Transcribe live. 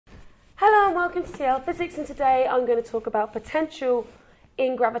welcome to TL Physics, and today I'm going to talk about potential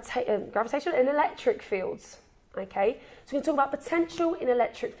in gravitational and electric fields. Okay, so we're going to talk about potential in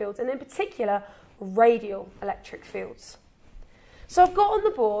electric fields, and in particular radial electric fields. So I've got on the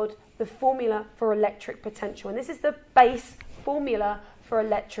board the formula for electric potential, and this is the base formula for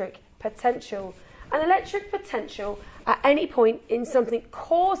electric potential. An electric potential at any point in something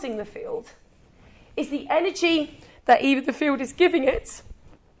causing the field is the energy that either the field is giving it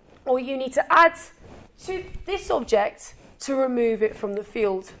or you need to add to this object to remove it from the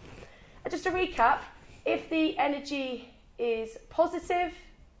field. And just to recap, if the energy is positive,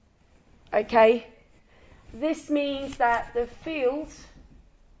 okay, this means that the field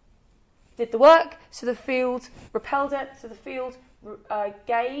did the work, so the field repelled it, so the field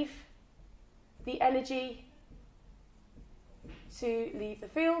gave the energy to leave the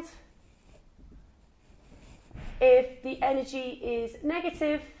field. If the energy is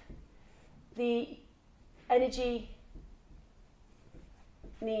negative, the energy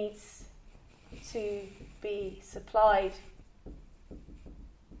needs to be supplied.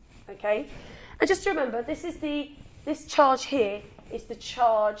 Okay? And just to remember, this charge here is the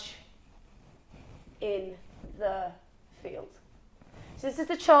charge in the field. So this is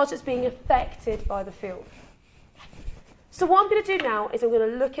the charge that's being affected by the field. So what I'm going to do now is I'm going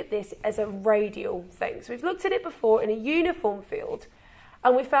to look at this as a radial thing. So we've looked at it before in a uniform field,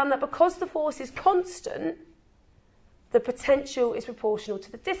 and we found that because the force is constant, the potential is proportional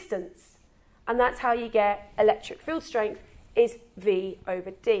to the distance. And that's how you get electric field strength is V over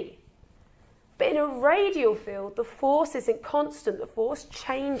D. But in a radial field, the force isn't constant, the force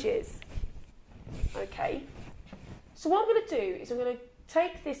changes. Okay? So what I'm going to do is I'm going to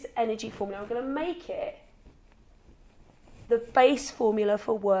take this energy formula, I'm going to make it the base formula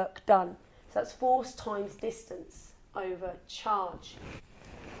for work done. So that's force times distance over charge.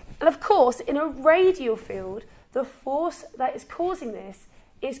 And of course, in a radial field, the force that is causing this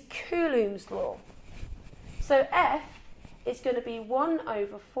is Coulomb's law. So F is going to be 1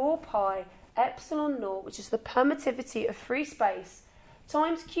 over 4 pi epsilon naught, which is the permittivity of free space,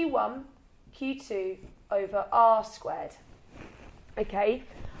 times Q1, Q2 over R squared. Okay?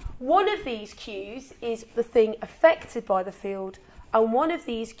 One of these Q's is the thing affected by the field, and one of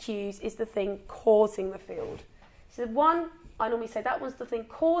these Q's is the thing causing the field. So one, I normally say that one's the thing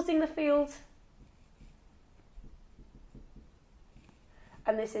causing the field,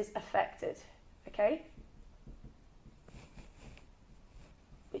 and this is affected, okay?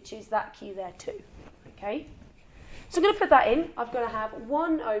 Which is that Q there too, okay? So I'm going to put that in. I'm going to have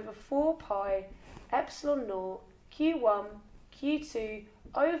 1 over 4 pi epsilon naught Q1, Q2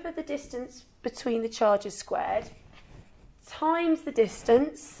 over the distance between the charges squared times the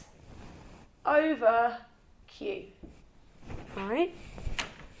distance over Q. All right?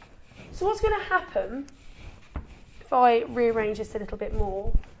 So what's going to happen if I rearrange this a little bit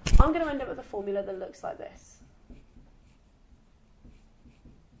more? I'm going to end up with a formula that looks like this.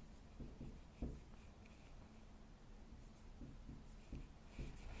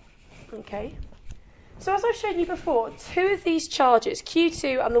 Okay. So as I've shown you before, two of these charges,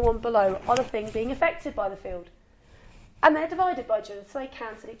 Q2 and the one below, are the thing being affected by the field. And they're divided by each other, so they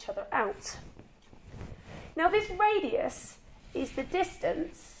cancel each other out. Now this radius is the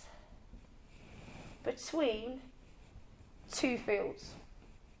distance between two fields.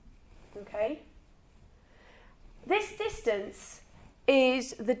 Okay? This distance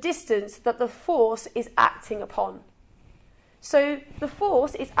is the distance that the force is acting upon. So the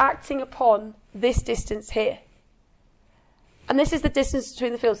force is acting upon this distance here. And this is the distance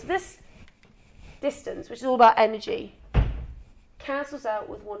between the fields. So this distance, which is all about energy, cancels out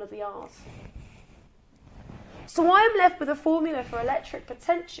with one of the R's. So I am left with a formula for electric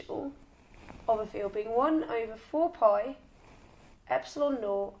potential of a field being 1 over 4 pi epsilon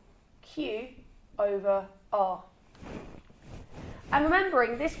naught Q over R. And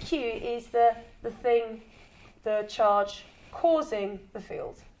remembering, this Q is the thing, the charge causing the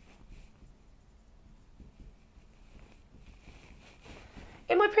field.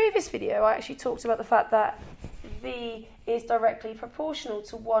 In my previous video, I actually talked about the fact that V is directly proportional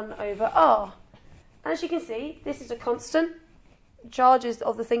to 1 over R. And as you can see, this is a constant. Charges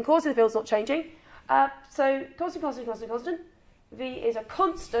of the thing causing the field is not changing. So constant. V is a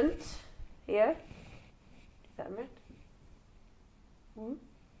constant here. Is that right?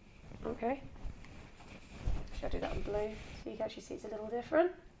 Okay. Should I do that in blue so you can actually see it's a little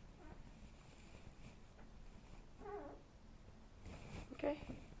different? Okay.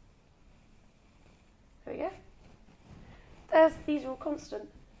 There we go. These are all constant.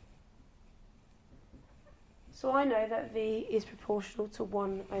 So I know that V is proportional to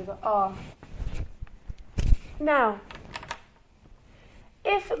 1 over R. Now,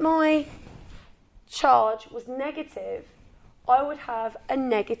 if my charge was negative, I would have a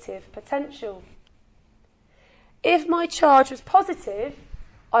negative potential. If my charge was positive,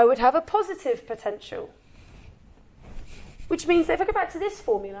 I would have a positive potential. Which means that if I go back to this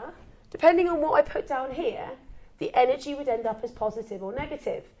formula, depending on what I put down here, the energy would end up as positive or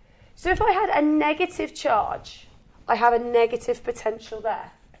negative. So if I had a negative charge, I have a negative potential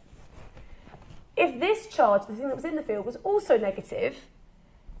there. If this charge, the thing that was in the field, was also negative,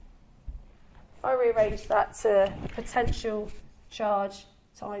 I rearrange that to potential charge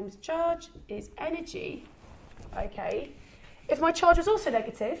times charge is energy. Okay. If my charge was also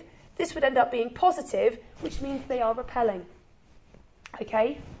negative, this would end up being positive, which means they are repelling.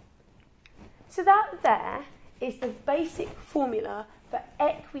 Okay. So that there is the basic formula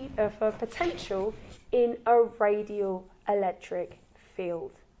for potential in a radial electric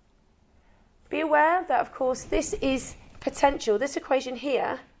field. Be aware that, of course, this is potential. This equation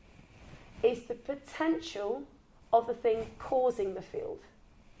here is the potential of the thing causing the field.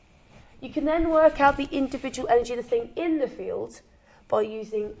 You can then work out the individual energy of the thing in the field by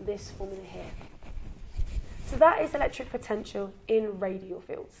using this formula here. So that is electric potential in radial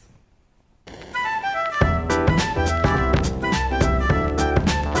fields.